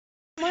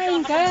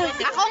man ka.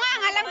 Ako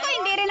nga, alam ko,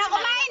 hindi rin ako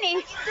kumain eh.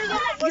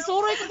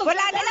 Gisuroy ko to.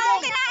 Wala din ako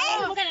kinain.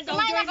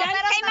 Kumain ako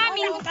pero kay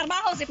mami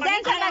trabaho si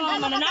Pangit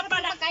na mananapa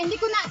na. Hindi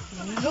ko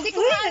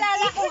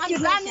naalala kung ano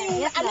yung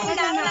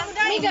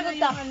may ganun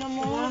to.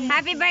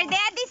 Happy birthday,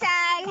 Ate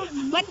Sal.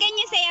 What can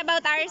you say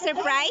about our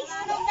surprise?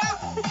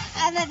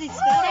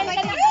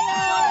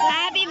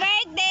 Happy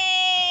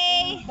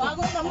birthday!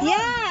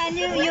 Yeah,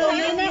 yay!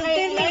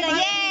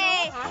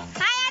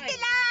 Hi, Ate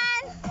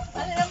Lan!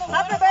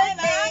 Happy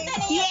birthday!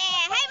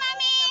 Yeah! Hi,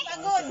 Mami!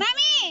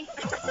 Mami!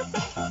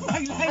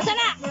 Asa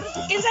na?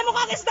 Kinsa mo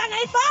ka kista nga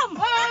itom?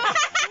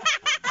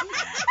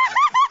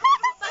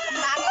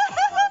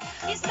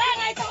 Kista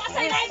nga itom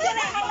asay na ito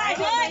na ang live.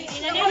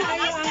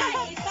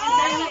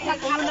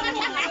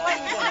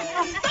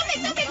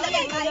 Tubig!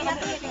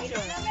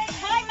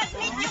 Hoy,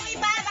 mag-meet yung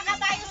iba, baka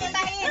tayo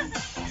sitahin.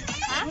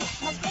 Ha?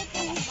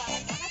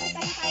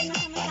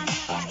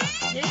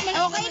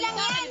 Okay lang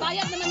yan.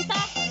 Bayad naman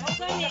ta.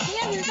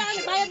 Yan, minsan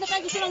bayad na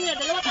tayo gusto lang nila.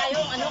 Dalawa tayo,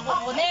 ano,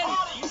 kukunin.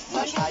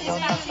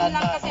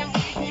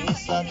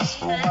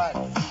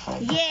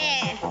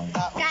 Yeah!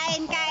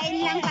 Kain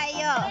lang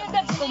kayo.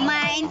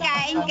 Kumain,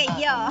 kain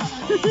kayo.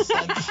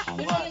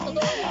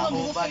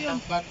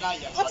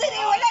 Kasi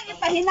wala,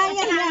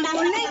 ipahinangan na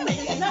namin na yun.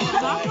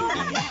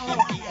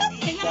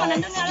 Tingnan mo,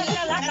 nandun nga lang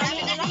sila lahat.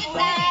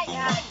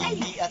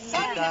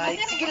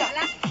 Sige lang.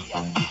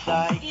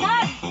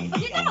 Yan!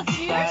 Pwede na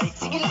mag-cheers.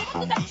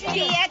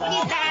 Tiyat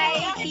kitay.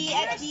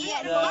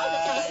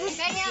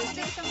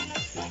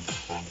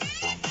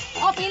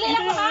 Oh, pili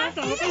lang mo ha.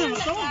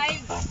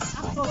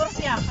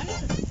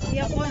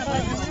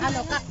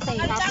 Ano,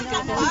 cocktail.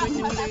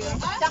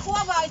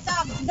 Dakuha ba?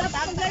 Itag.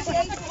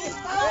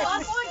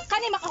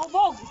 Kani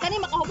makahubog.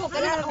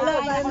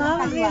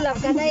 Mom, we love.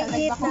 Can I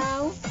eat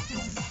now?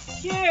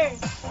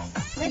 Cheers.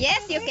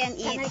 Yes, you can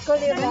eat. Can I call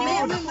you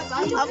back?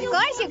 Of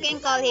course, you can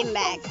call him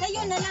back.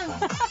 Sa'yo na lang.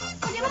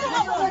 Hindi mo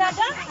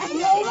makakulaga?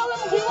 Iwaw lang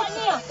ang hiwa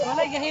niya.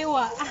 Wala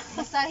gahiwa.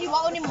 Basta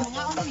hiwaon ni mo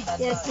nga.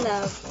 Yes,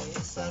 love.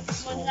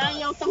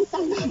 Manayang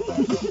tang-tang.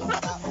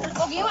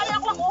 O, hiwa na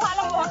ako. Kuha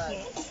lang mo.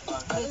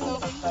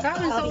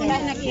 Kaon sa una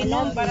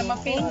nag-inom para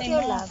ma-paint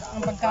mo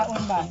ang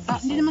pagkaon ba?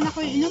 Hindi naman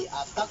ako inom.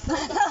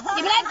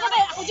 I-blind ko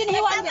ba? Ako dyan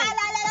hiwa niya.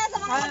 Alala na sa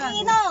mga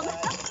mag-inom.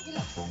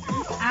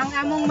 Ang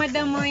among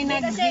madam mo'y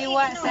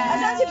nagdiwa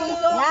sa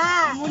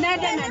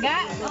munada na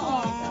ga?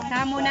 Oo.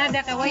 Sa munada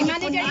ka.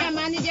 Manager,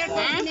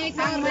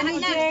 coordinator. Ang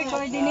manager,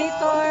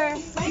 coordinator.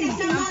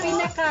 Ang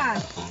pinaka.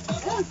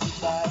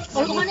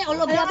 Ulo ka na,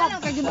 ulo blabab.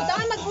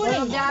 Kagibutan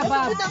mag-uling.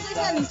 Jabab.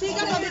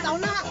 Sigang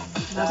mabitaw na.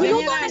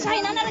 Suluto na siya,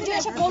 hinana na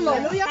dyan siya polo.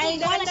 Ay,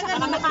 gawa na siya,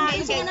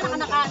 naka-insin na,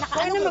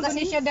 Ano mo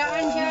kasi siya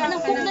daan siya?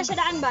 Anong cook na siya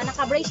daan ba?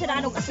 Naka-brace siya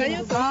daan o kasi.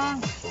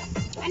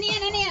 Ano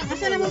yan?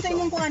 Asa naman tayo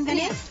mong kuhan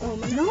ganit?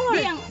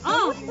 Diyang,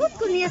 oh. Ba't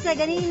ko niya sa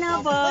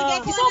ganina ba?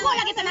 Isubo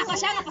lagi ta na ko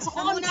siya,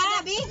 napasukon ka.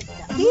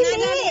 Dili!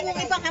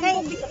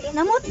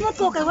 Namut-mut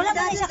ko, kaya wala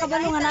na siya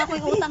kabalungan ako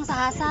yung utang sa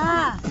hasa.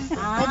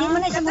 Kaya di mo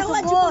na siya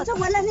masugot.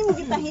 Wala ni mo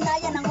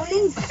gipahinaya ng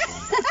uling.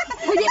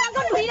 Hindi lang ko,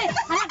 hindi.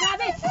 Hala,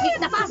 grabe.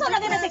 Napaso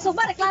lagi na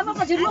teksuba, reklamo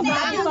pa dyan mo.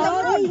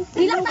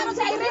 Ilang tanong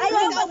sa Irene.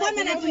 Ayaw, kauban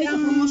na natin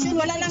ang promotion.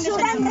 Wala lang na siya.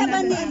 Surang ka ba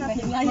niya?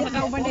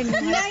 Makauban din.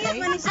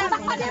 Ang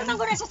bakpa din ang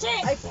guna sa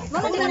check.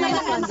 Wala din na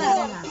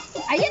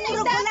Ayan, ang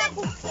gula.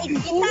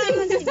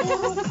 Itaman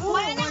siguro.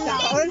 Wala na ang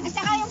uling. At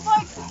saka yung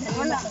pork.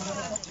 Wala.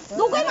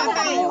 Dugay mo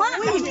ka manguha.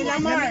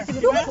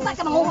 Dugay mo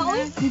ka manguha,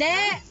 uy.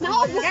 Hindi.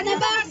 Ganun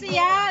ba kasi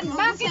yan?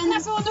 Bakit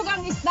nasunog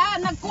ang isda?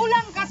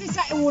 Nagkulang kasi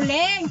sa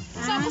uling.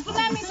 So gusto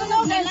namin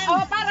sunugan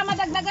para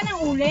madagdagan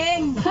ang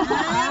uling.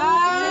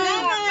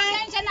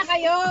 Pasensya na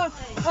kayo.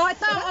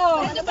 Ito.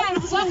 Ito ba?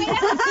 So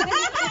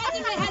kailangan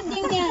may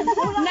handing yan.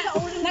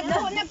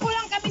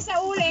 Nagkulang kami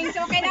sa uling.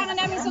 So kailangan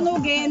namin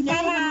sunugin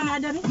para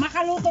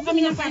makaluto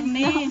kami ng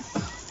karne.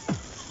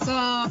 So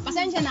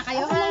pasensya na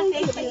kayo.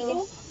 Thank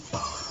you.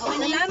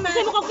 Salamat.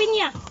 Kasi mo kong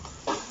pinya.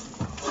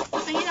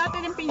 Tingin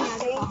natin yung pinya.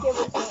 Thank you.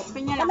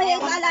 Pinya lang.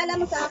 Kamaya kaalala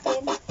mo sa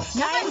akin.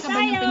 Nakain ka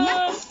ba yung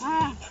pinya?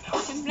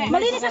 Siyempre.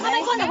 Malinis ang kamay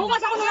ko.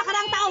 Nahugas ako noong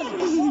nakaraang taon.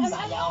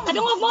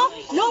 Kadungog mo?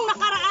 Noong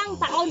nakaraang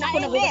taon ako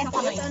nahugas ng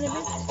kamay.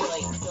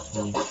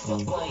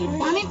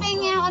 Mami,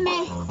 pengen kami.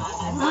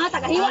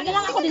 Tagahiwa na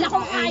lang ako. Di na ako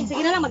makain.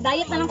 Sige na lang,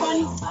 mag-diet na lang ko.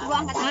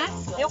 Buwang ka na.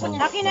 Ayoko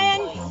niya. Laki na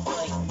yan.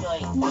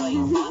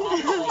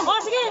 Oh,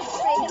 sige.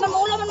 Hindi man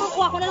maulam man mo.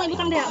 Kuha ko na lang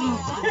ibutang diha.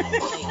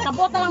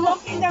 Kabot na lang mo. Ha?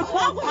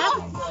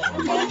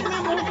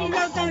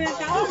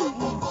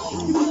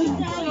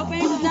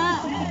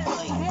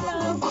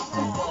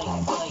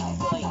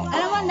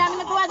 Alam mo, ang dami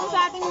nagtuwado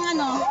sa ating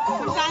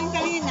pagkain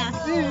kanina.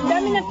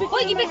 Dami na picture.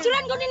 Uy,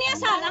 gipicturean ko din niya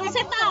Sal. Ang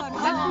setup.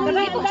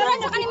 Gipicturean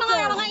sa kani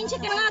mga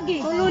inchik ng agi.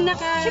 Tulo na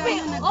ka.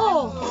 Siyempre,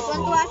 oh.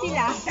 Tuwan-tuwa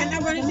sila.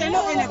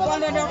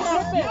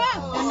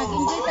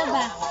 Nag-enjoy ka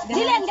ba?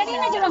 Dilan,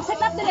 ganina dyan ang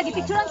setup nila.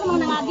 Gipicturean sa mga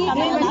nangagi.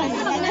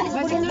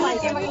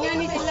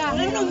 Magingani sila.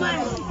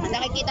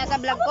 Nakikita sa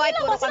vlog ko ay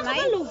puro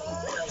kamay.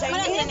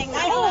 Wala niya nang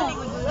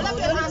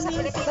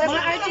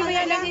Mga archie mo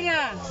yan na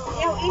sila.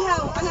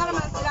 Ihaw. Ano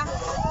naman sila?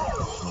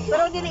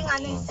 Pero dining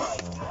ano.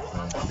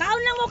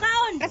 Kaon lang mo,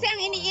 kaon. Kasi ang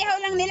iniihaw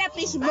nila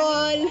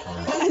fishball.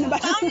 Ano ba?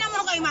 Saan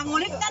naman kayo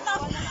mangulit na to?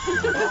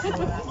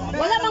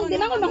 Wala bang di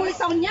man mahulit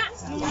sa unya.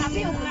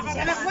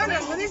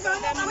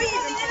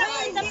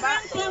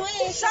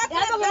 Shot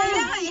na ba?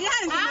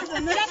 Ilan?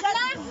 Shot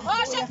na!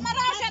 Oh, shot na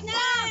raw, shot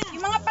na!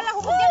 Yung mga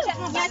palahubog yan,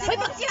 shot na. Hoy,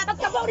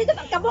 pagkabo dito,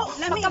 pagkabo.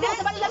 Pagkabo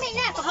sa lami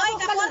na.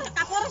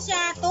 Kapor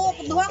siya.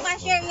 Duha ka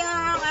share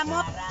yung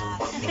amot.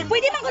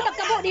 Pwede man ko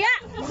pagkabo diha.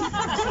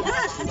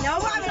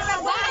 Yawa kami sa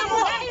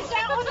Dahil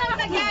siya ako na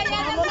nagaya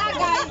ng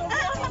tagay.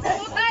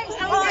 2 times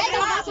ang mga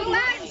 2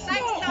 times.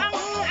 Size na ang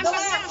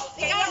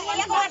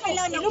Iyan ko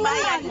pala ng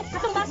bayan.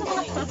 Atong baso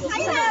mga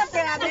Ay na,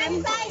 problem.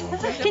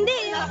 hindi.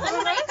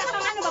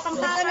 Ano ba pang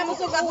tata na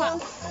busog ako?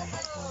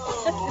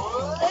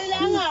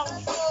 Kailangan.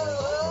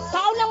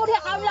 Kaon lang mo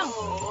diha, kaon lang.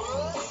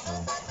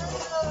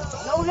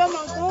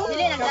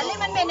 Dili, nagdali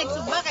man may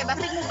nagsugba kay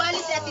basig mo bali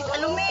si Ate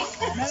Salume.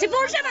 Si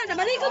Portia man,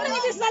 nabalikod ng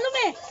itis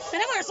Salume.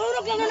 Kana mo,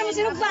 surog lang na naman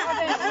sinugba.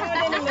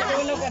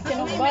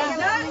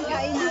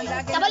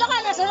 Kabalo ka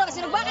na surog,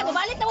 sinugba kay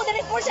mabalik na mo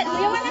diri Portia.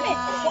 Kuyawan na mi.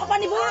 Wa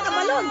pa ni buro ka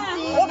balon.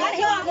 Wa ka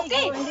hiwa ko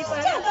ki.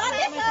 Siya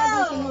balik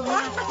na.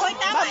 Hoy,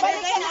 tama.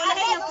 Wala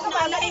kayo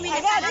wala kayo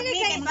minasalagi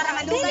kay para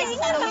madugay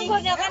si Salume.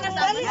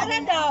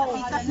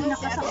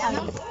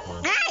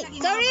 Ay,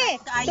 sorry.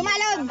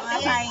 Tumalon.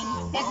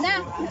 Dead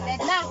na. Dead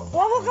na.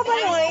 Wawa ka ba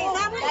noy?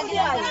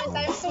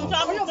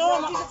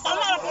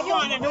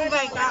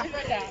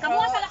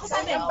 Kamuha pala ko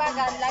sabi.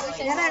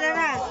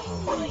 Dara.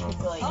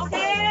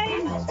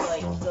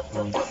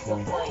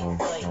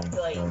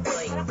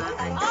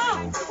 Oh,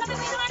 sabi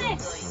mo naman eh.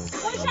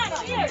 Portia,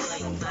 cheers.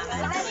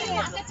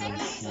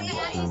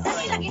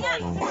 Dali lagi na.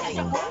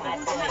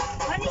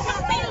 Ani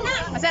champagne na.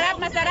 Masarap,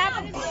 masarap.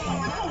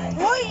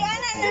 Uy,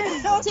 ana na.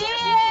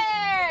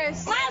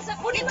 Cheers! Miles,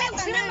 kunin mo yung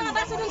sinang mga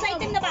baso dun sa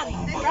itim na bag.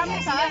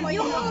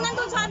 Yung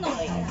nandun sa ano.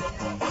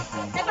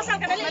 Ay, pasal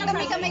ka, dali lang.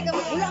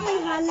 Wala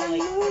may halang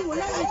no.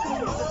 Wala na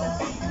siya.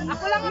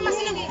 Ako lang ang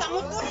masili.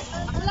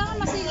 Ako lang ang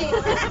masili.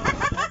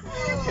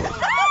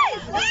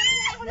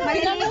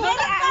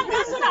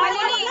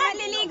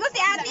 Maliligo si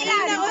Ate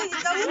Lan.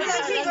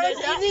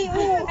 Ay,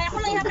 ako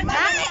lang yung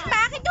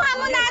Bakit yung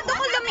amonado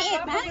ko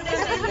lumiit?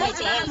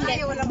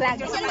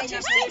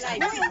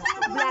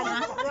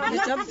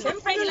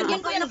 Siyempre,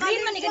 nilagyan ko yan ng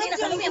green man. Ganina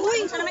sa lumi.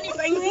 Uy, sa naman eh.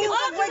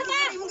 Oh, kasi ka.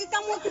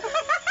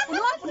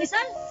 Ano,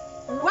 punisan?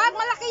 Wag,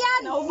 malaki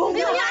yan.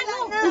 Pero yan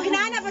mo.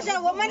 Ginana pa siya.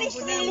 Wa man is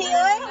dili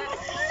oy.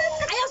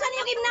 Ayaw sa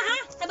niyo gimna ha?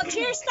 Kaya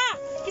mag-cheers ta.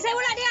 Kisay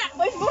wala diya.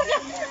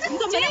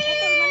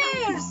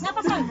 Cheers!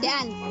 Napasal.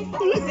 Yan.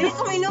 Dili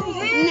ko mainom.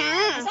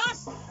 Na. Sos!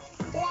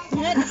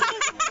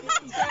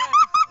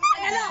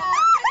 Ano?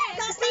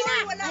 Sina!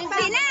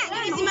 Sina.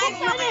 Si Mike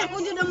makita ko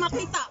jud ang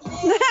makita.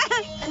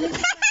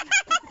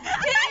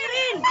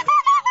 Irene!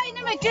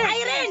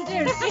 Irene!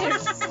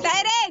 Cheers!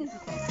 Siren.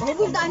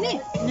 Dani!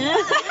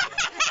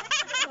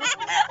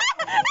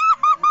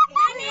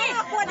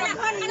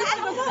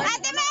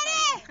 Ate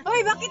Mary. Uy,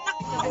 bakit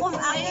ako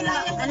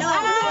ano?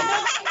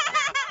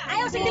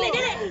 Ayaw, sige,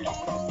 dili!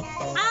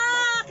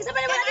 Kisa pa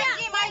naman niya?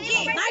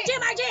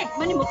 Margie!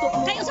 Manimuto.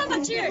 Kayo sa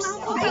mag-cheers.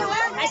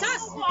 Ay,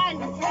 sos!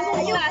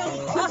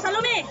 Oh,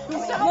 Salume!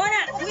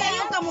 Muna! Uy,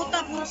 ayaw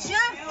kamuta po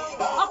siya.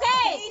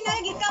 Okay!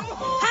 Inagi ka mo.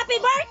 Happy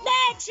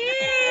birthday!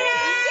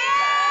 Cheers!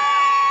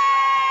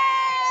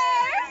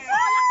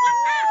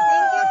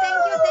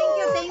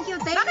 Thank you.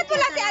 Bakit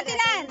wala si Ate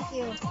Lan?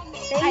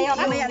 Ayaw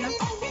ka yan.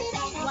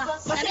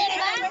 Lami, di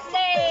ba?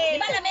 Di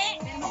ba, lami?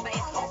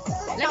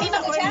 Lami ba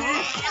ko siya?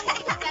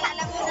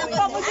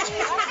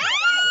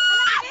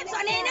 So,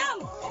 ninom!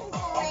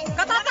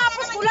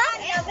 Katatapos ko lang.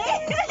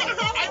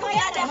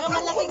 Mga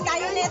malaking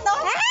kayo nito.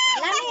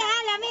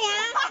 Lami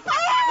ha.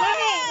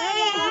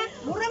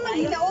 Mura man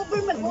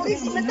ina-over mag-uri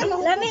si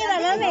Madam. Lami.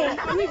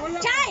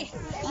 Chay!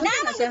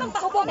 Naman ko pang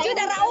pakubog. Diyo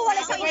na rao,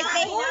 wala sa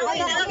birthday.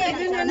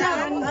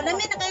 Alam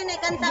na kayo na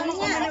ikantang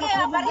niya.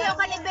 Pareho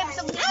ka ni Beb.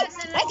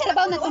 Ay,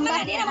 kalabaw na tumba.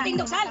 Hindi na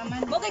matindog sal.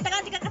 Bukay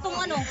taga ka katong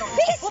ano.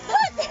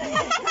 Putput!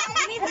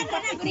 Gunitan ka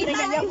na,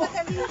 gunitan.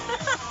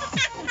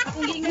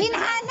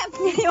 Hinahanap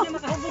niya yun.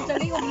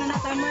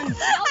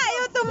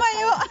 Ayaw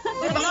tumayo.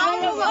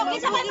 Okay,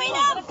 sa may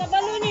mainam.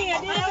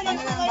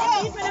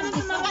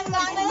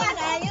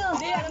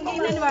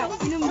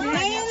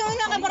 Ngayon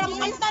na ka para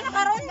makanta na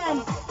karon man.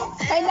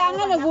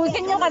 Kailangan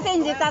nagusin nyo kasi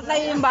hindi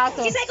tatayo yung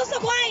baso. Kisay gusto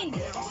wine.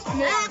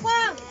 Ako.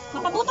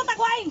 Mapabutot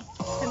ako wine.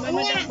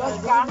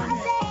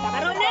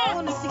 Karon na.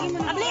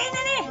 Ablihin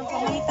na ni.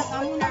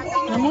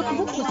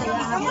 Namutbuk ko sila.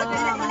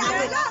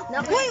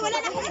 Uy, wala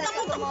na kita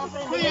mo.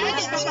 Uy,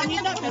 hindi pa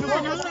kanina pero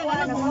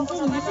wala na mo.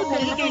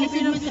 Dili kay ni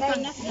pinuntikan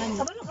na.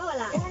 Kabalo ka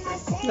wala.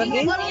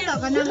 Bagay mo ka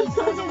kanang.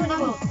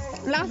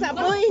 Lasa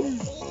boy.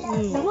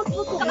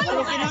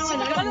 Kabalo ka.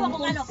 Kabalo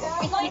akong ano.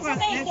 It's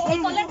okay.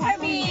 Let her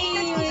be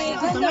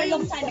good for a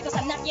long time because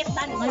I'm not yet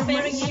done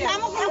preparing here.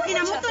 Tamo ko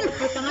kinamuton.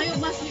 Tangayo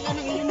mas ni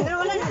kanang ilin. Pero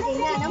wala na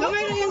tingnan.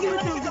 Gamay na yung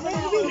gibutan.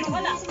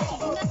 Wala.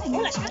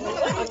 Wala siya.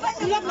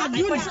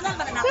 Ay, personal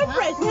ba na ako?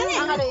 Surprise na ni.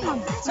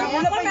 So,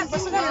 wala pa na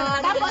personal.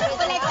 Tapos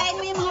kolektahin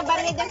mo yung mga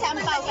baril dyan sa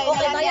ampaw.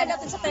 Okay, bayad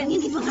natin sa 10.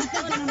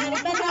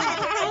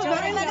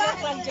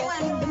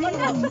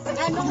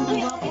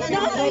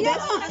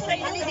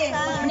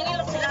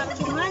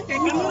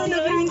 Kamuro na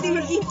kami hindi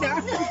makita.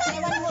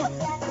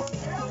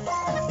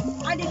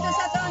 Dito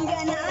sa to ang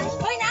gianaan.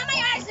 Hoy, namay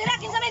ayos nila.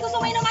 Kinsa may gusto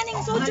may naman ng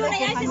soju na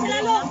yan sa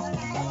lalo.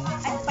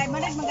 Ay,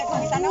 500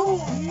 magkatong tanaw.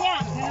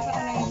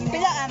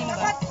 Pila ang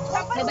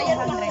Nabayar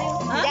ko rin.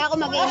 Hindi ako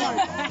mag-inom.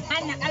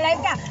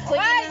 Naka-live ka.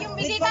 Ay, yung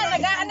bisita,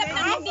 naghahanap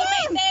ng hindi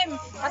maitim.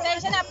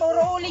 Pasensya na,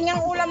 puro uling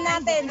ang ulam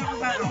natin.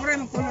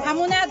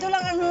 Hamonado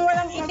lang ang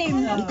walang itim.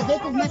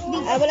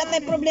 Ay, wala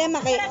tayong problema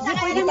kay di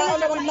pwede ba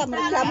ulo ka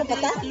reklamo pa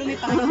ta?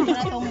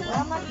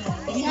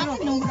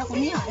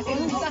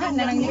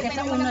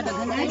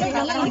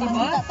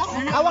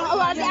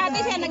 Awang-awa si ate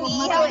siya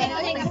nag-iihaw eh.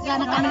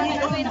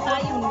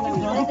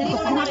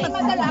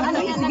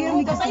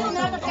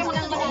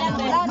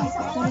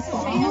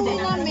 Hindi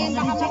namin,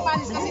 baka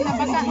mapalis kasi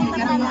nabasa.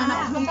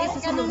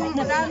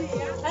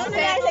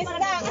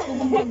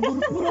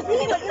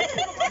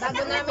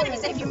 Bago namin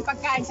isip yung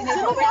pagkain,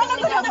 sinipin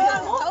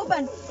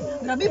Kauban.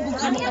 Grabe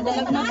bukan ka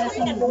dalag na.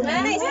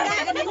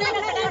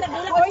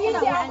 O yun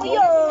si ako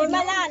yun.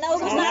 Mala,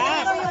 naubos na.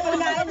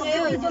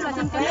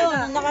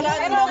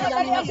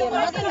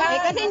 Eh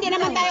kasi hindi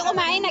naman tayo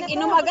kumain,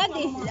 nag-inom agad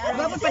eh.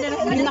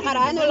 Yung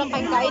nakaraan, walang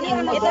kain-kain,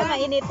 inom Ito agad.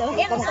 mainit to.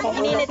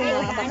 Inilit to.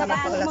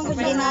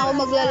 Hindi na ako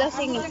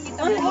maglalasing eh.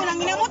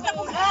 Unang inamot na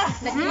ko.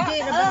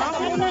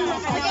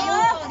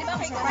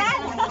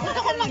 Gusto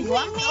ko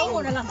mag-swimming.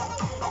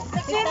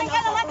 Swimming ka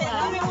naman.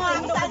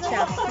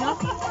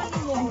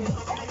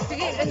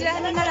 Sige,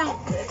 ilahan na lang.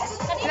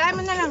 Ilahan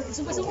mo na lang.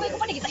 Sumpay ko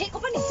pa ni. Tahi ko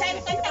pa ni. Sayo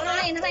ko yung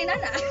tangayin. Nanay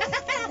nana.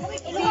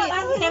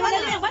 Tema na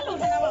lang ang balon.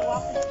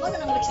 Wala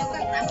nang leksyon ka.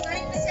 Tama na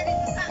rin na siya rin.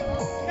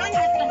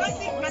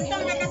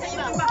 Mantang na kasi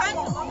yung timbahan.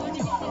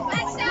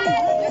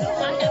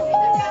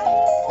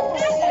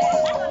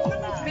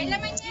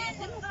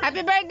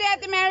 Happy birthday,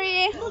 Ate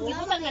Mary.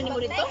 Gibutan nga ni mo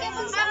dito.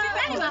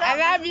 I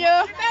love you.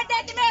 Birthday,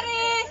 Ate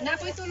Mary!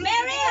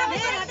 Mary, happy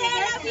birthday!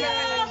 I love you!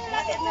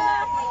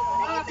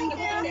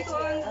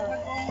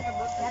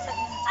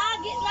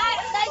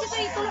 Dahil dito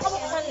itulong ka mo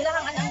sa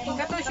ilang anak ko.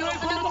 Kato, sure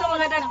ko dito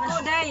mga dagko,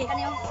 day.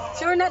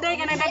 Sure na, day,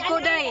 ka na dagko,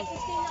 day.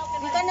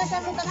 Dito na sa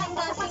mong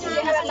kasing-kasing.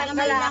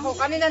 Kala ako,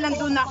 kanina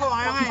nandun ako.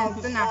 Ano nga,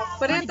 ito na.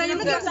 Pareho tayo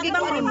mag-sige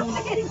pa rin mo.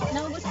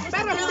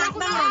 Pero hindi ako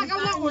nakakaw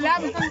ng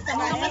ulam.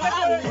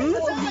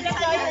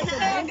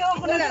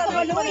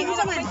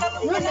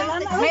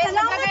 May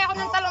nagkagay ako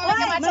ng talong na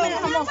kamacho.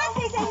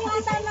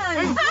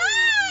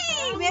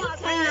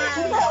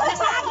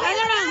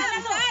 Ano lang?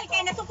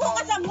 Kaya natupo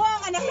ka sa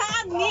buwang,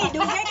 nasaag ni.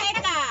 Dugay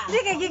kita. Hindi,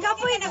 kaya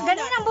gikapoy.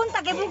 Ganun ang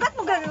buntag. Kaya bugat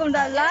mo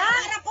gagawandala.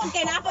 Harapon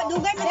kay napo,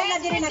 dugay mo nila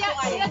diri na to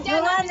ay.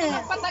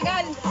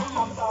 Patagal.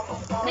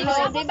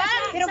 Oh, di ba?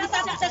 Pero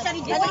butapos sa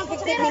sarili. Ano yung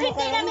 15 minutes?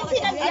 Hindi namin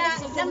sinadya.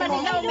 Naman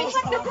ikaw may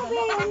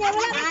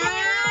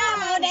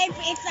Ah, dahil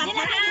it's up.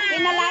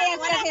 Pinalayas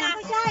kasi.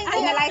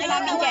 Pinalayas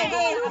namin siya.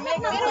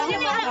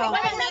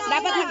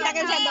 Dapat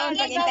magtagal siya doon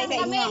pag-intay sa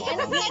inyo.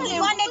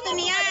 Iwan na ito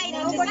niya.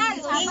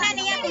 Hina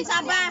niya kung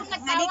saba.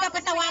 Hindi ka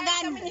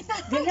patawagan.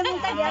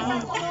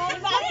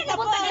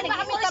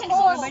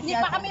 Hindi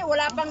pa kami,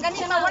 wala pang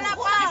ganito. Wala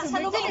pa.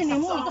 Salume ni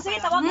mo. Ito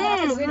sige, tawag mo.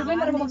 Salume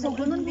para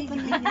magsugunon.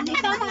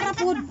 Ito ang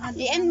harapod.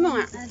 I-end mo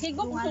nga.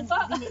 Higop ko ka.